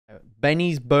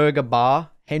Benny's Burger Bar,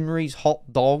 Henry's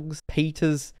Hot Dogs,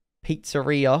 Peter's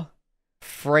Pizzeria,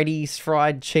 Freddy's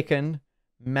Fried Chicken,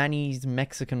 Manny's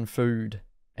Mexican Food.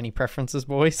 Any preferences,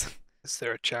 boys? Is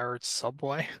there a Jared's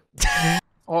Subway?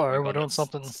 Oh, we're doing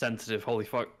something sensitive. Holy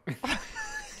fuck!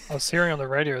 I was hearing on the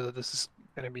radio that this is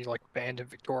going to be like banned in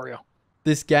Victoria.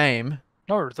 This game?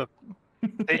 No, the.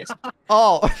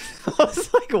 Oh, I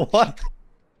was like, what?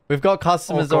 We've got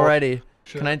customers already.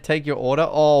 Shit. Can I take your order?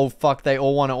 Oh, fuck, they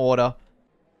all want to order.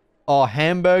 Oh,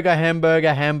 hamburger,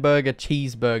 hamburger, hamburger,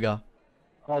 cheeseburger.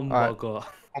 Hamburger.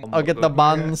 I'll get the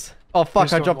buns. Oh, fuck,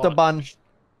 Who's I doing dropped a what? bun.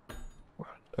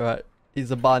 Alright,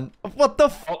 here's a bun. What the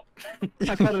f- Oh,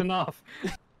 I've had enough.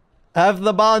 Have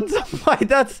the buns. Wait,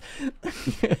 that's...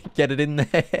 Get it in there.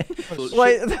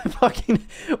 Wait, the fucking...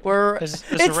 There's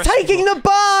a It's recipe taking the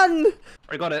bun!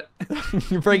 I got it.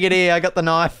 Bring it here, I got the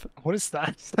knife. What is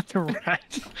that? Is that a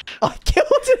rat? I killed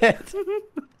it!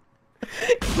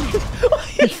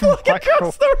 You flew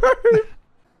across the room!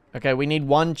 Okay, we need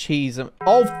one cheese.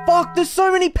 Oh, fuck, there's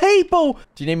so many people!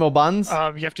 Do you need more buns?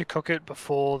 You have to cook it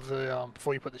before the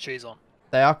before you put the cheese on.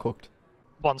 They are cooked.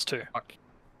 Buns too. Fuck.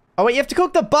 Oh, wait, you have to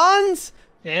cook the buns?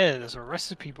 Yeah, there's a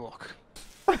recipe book.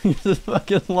 You just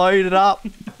fucking load it up.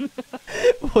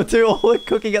 We'll do all the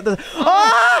cooking at the...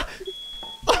 Ah!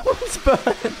 It's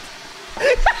burned.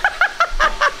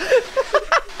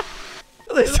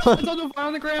 This It's one. on the fire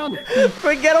on the ground.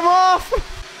 Quick, get him off!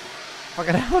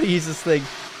 Fucking how to use this thing.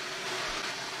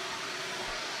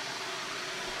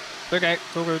 It's okay,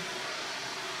 it's all good.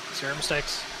 Zero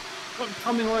mistakes. I'm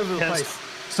coming all over the place.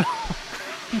 So,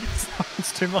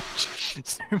 it's too much.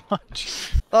 It's too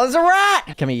much. Oh, there's a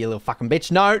rat! Come here, you little fucking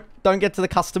bitch. No, don't get to the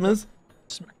customers.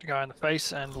 Smacked a guy in the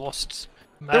face and lost.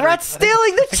 The rat's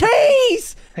stealing the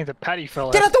cheese! I think the patty fell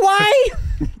out. Get out the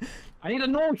way! I need a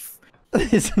knife.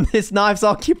 This knife's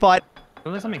occupied.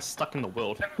 There's something stuck in the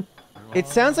world. It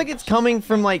sounds like it's coming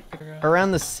from, like,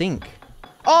 around the sink.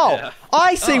 Oh! Yeah.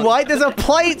 I see, White! There's a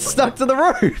plate stuck to the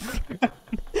roof!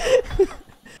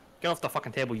 Get off the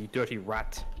fucking table, you dirty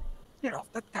rat. Get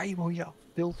off the table, you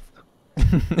filth.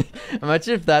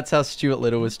 Imagine if that's how Stuart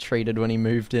Little was treated when he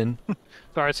moved in.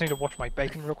 Sorry, I just need to wash my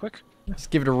bacon real quick. Just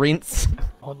give it a rinse.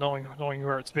 Oh, knowing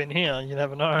where it's been here, you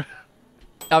never know.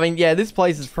 I mean, yeah, this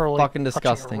place is Probably fucking touching a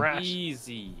disgusting. rat.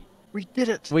 Easy. We did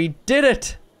it! We did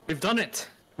it! We've done it.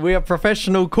 We are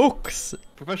professional cooks.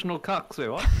 Professional cucks. Wait,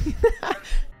 what?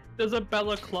 There's a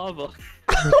balaclava.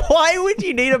 Why would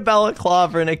you need a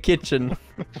balaclava in a kitchen?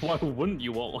 Why wouldn't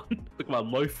you want one? Look at my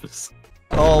loafers.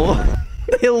 Oh,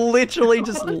 they literally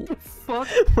just... What the fuck?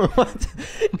 What?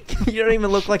 You don't even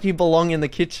look like you belong in the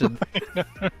kitchen.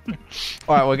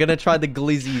 Alright, we're gonna try the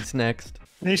glizzies next.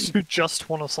 These two just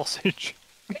want a sausage.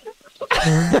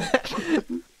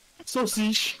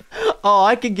 Sausage. Oh,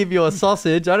 I can give you a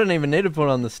sausage. I don't even need to put it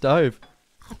on the stove.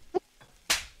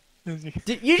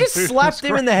 You just slapped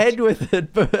him in the head with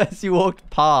it as you walked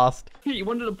past. He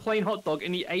wanted a plain hot dog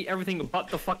and he ate everything but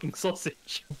the fucking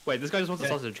sausage. Wait, this guy just wants a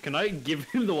sausage. Can I give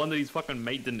him the one that his fucking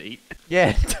mate didn't eat?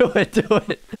 Yeah, do it, do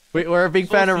it. We're a big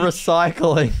fan of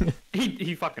recycling.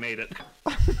 He fucking ate it.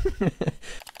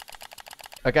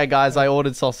 Okay, guys, I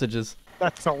ordered sausages.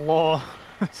 That's a law.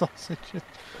 Sausages.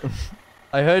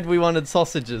 I heard we wanted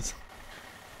sausages.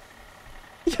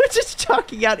 You're just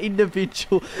chucking out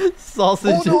individual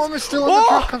sausages. Oh no, I'm still in the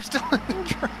truck. I'm still in the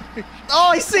truck. Oh,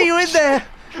 I see you in there.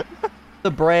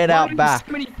 The bread Why out do you back.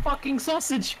 so many fucking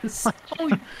sausages.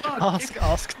 Holy fuck.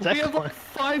 Ask We have Declan. like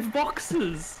 5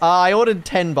 boxes. I ordered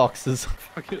 10 boxes.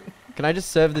 Fucking, Can I just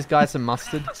serve this guy some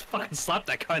mustard? just fucking slap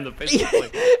that guy in the face.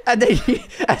 Like, And then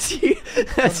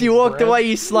as you walked away,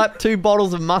 you slapped 2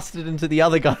 bottles of mustard into the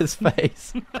other guy's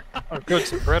face. Oh, good.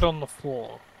 Some bread on the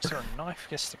floor. Is there a knife?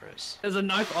 Yes, there is. there's a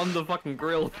knife on the fucking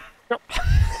grill.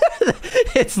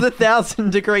 It's the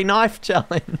 1,000-degree knife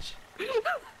challenge.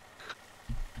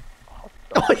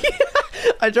 Oh,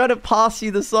 yeah. I tried to pass you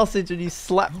the sausage and you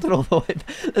slapped it all the way.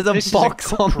 There's a This box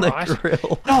isn't on cooked the right.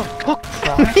 grill. No, cook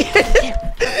right.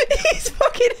 His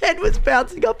fucking head was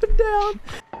bouncing up and down.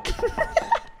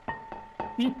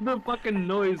 The fucking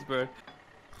noise, bro.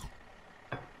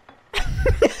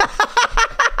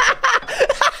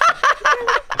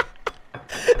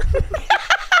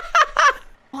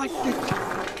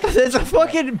 There's a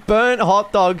fucking burnt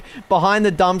hot dog behind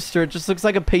the dumpster. It just looks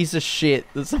like a piece of shit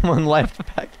that someone left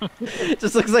back. It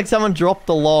just looks like someone dropped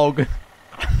a log.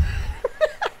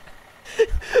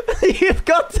 You've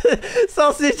got the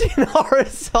sausage in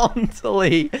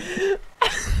horizontally.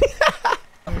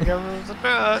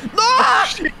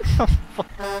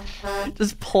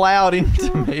 Just plowed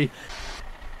into me.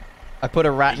 I put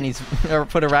a rat in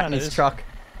his truck.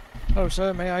 Oh,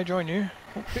 sir, may I join you?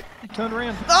 Turn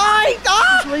around. Ay!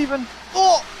 Ah! He's leaving.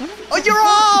 Oh! Oh, your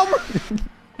arm!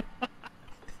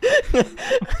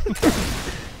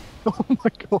 Oh my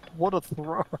god, what a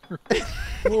throw.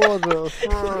 What a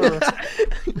throw.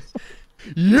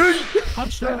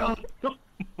 Touchdown! Oh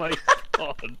my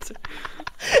god.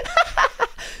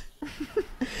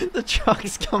 The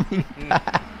truck's coming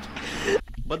back.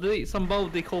 But some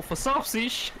boat they call for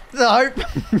sausage. Nope.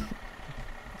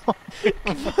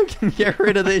 Fucking get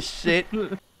rid of this shit.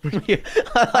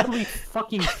 How do we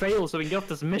fucking fail so we can get off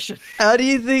this mission? How do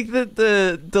you think that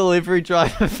the delivery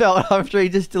driver felt after he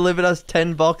just delivered us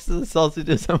 10 boxes of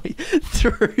sausages and we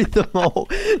threw them all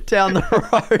down the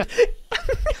road?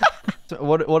 So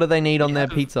what do they need on their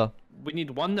pizza? We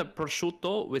need one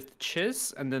prosciutto with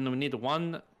cheese, and then we need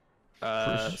one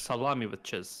salami with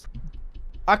cheese.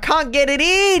 I can't get it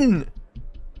in!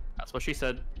 That's what she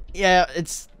said. Yeah,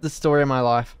 it's the story of my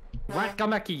life. Right,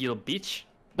 come back here, you little bitch.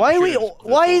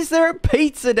 Why is there a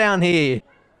pizza down here?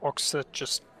 Oxa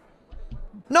just...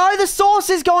 No, the sauce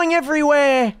is going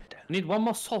everywhere! We need one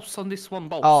more sauce on this one,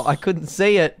 boss. Oh, I couldn't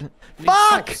see it. We need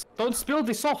Fuck! sauce. Don't spill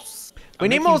the sauce. We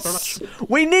need more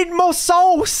we need more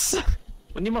sauce!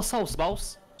 We need more sauce,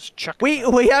 boss. Just chuck We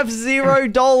have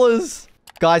 $0.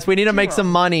 Guys, we need to make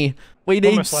some money. We need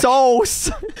Almost like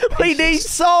sauce. We need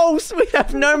sauce. We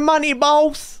have no money,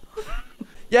 boss.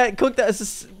 Yeah, cook that.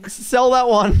 Sell that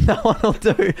one. That one will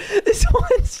do. This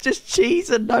one's just cheese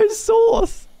and no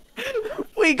sauce.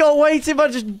 We got way too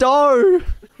much dough.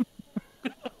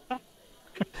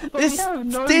 This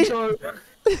dish.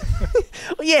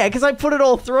 Yeah, because I put it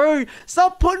all through.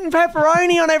 Stop putting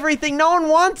pepperoni on everything. No one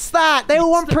wants that. They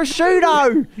all want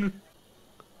prosciutto.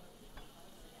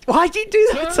 Why'd you do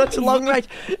that at such a long range?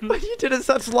 Why'd you do it at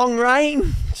such long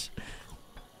range?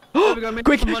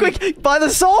 Quick, buy the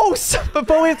sauce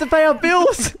before we have to pay our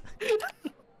bills.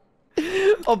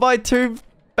 I'll buy 2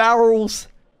 barrels.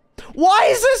 Why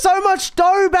is there so much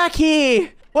dough back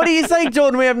here? What do you say,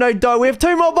 Jordan? We have no dough. We have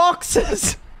 2 more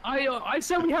boxes. I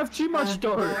said we have too much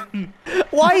dough.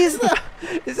 Why is that?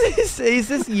 Is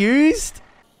this used?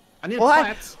 I need Why?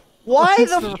 flats. Why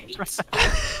the?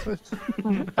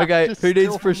 Okay, who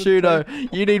needs prosciutto?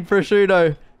 You need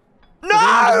prosciutto.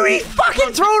 No, he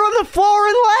fucking threw it on the floor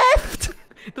and left.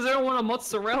 Does anyone want a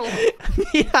mozzarella?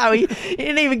 Yeah, he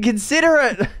didn't even consider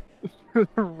it.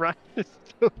 Right. It's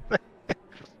still there.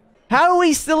 How are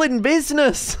we still in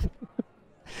business?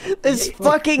 There's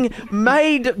fucking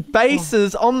made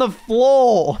bases on the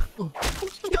floor.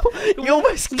 You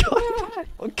almost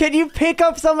got... Can you pick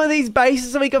up some of these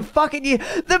bases so we can fucking...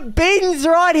 The bin's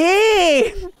right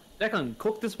here! Declan,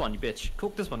 cook this one, you bitch.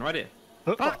 Cook this one right here.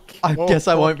 Fuck! I guess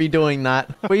I won't be doing that.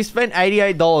 We spent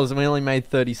 $88 and we only made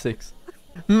 36.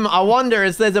 I wonder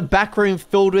if there's a back room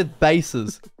filled with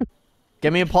bases.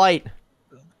 Give me a plate.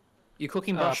 You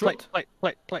cooking prosciutto? Plate.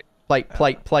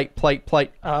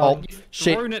 Plate. Oh,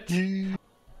 shit. Thrown it.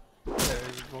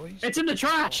 It's in the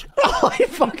trash! Oh, I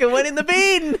fucking went in the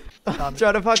bin! I'm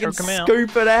trying to fucking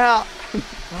scoop it out.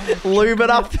 Lube it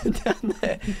up down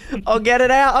there. I'll get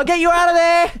it out. I'll get you out of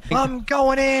there! I'm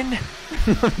going in!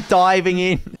 I'm diving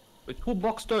in. With 2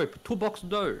 box dough. 2 box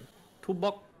dough. 2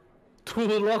 box... 2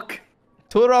 lock.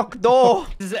 Turok door.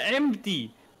 This is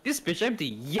empty. This bitch empty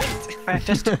yet.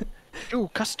 Fantastic. Ooh,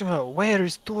 customer, where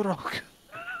is Turok?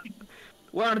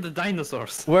 Where are the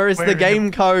dinosaurs? Where is the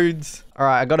game codes?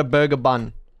 Alright, I got a burger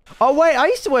bun. Oh wait, I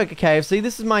used to work at KFC.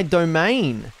 This is my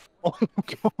domain. Oh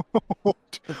god.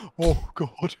 Oh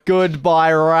god.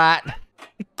 Goodbye, rat.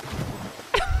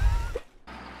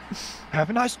 Have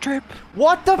a nice trip.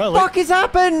 What the fuck has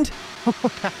happened?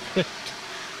 What happened?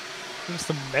 Is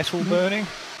the metal burning?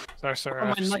 Sorry, I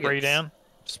have to spray down.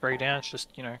 Spray down, it's just,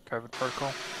 you know, COVID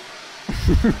protocol.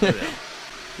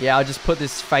 Yeah, I'll just put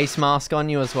this face mask on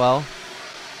you as well.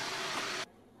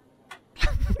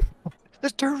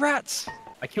 There's 2 rats!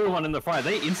 I killed one in the fire.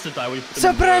 They insta-die when you put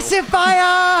them in the Suppressive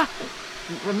fire!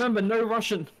 oil. Remember, no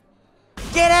Russian.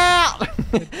 Get out!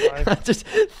 I just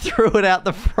threw it out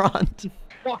the front.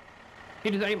 What? He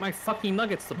just ate my fucking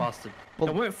nuggets, the bastard. Well,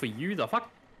 They weren't for you, the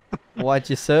fuck. Why'd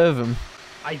you serve him?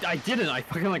 I didn't. I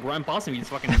fucking like ran past him. He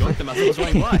just fucking got them as I was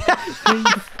running by.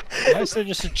 Why is there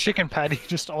just a chicken patty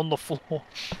just on the floor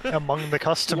among the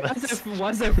customers? Why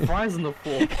is there fries on the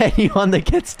floor? Anyone that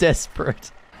gets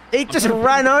desperate. It just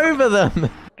ran over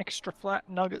them. Extra flat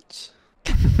nuggets.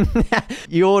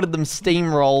 You ordered them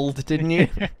steamrolled, didn't you?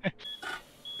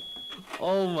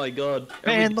 Oh my god.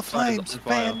 Fan the Everything flames!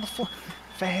 started on fire.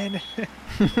 Fan!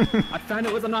 I found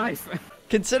it with a knife.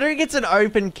 Considering it's an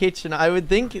open kitchen, I would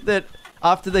think that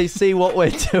after they see what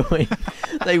we're doing,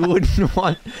 they wouldn't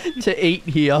want to eat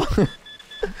here.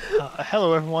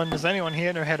 Hello everyone, does anyone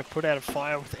here know how to put out a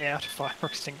fire without a fire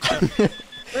extinguisher?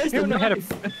 Where's the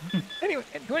knife? Anyway,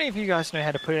 do any of you guys know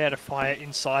how to put out a fire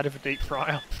inside of a deep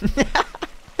fryer?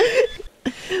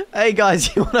 Hey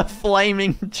guys, you want a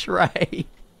flaming tray?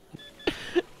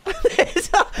 There's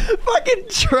a fucking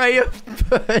tray of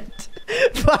burnt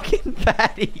fucking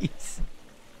patties.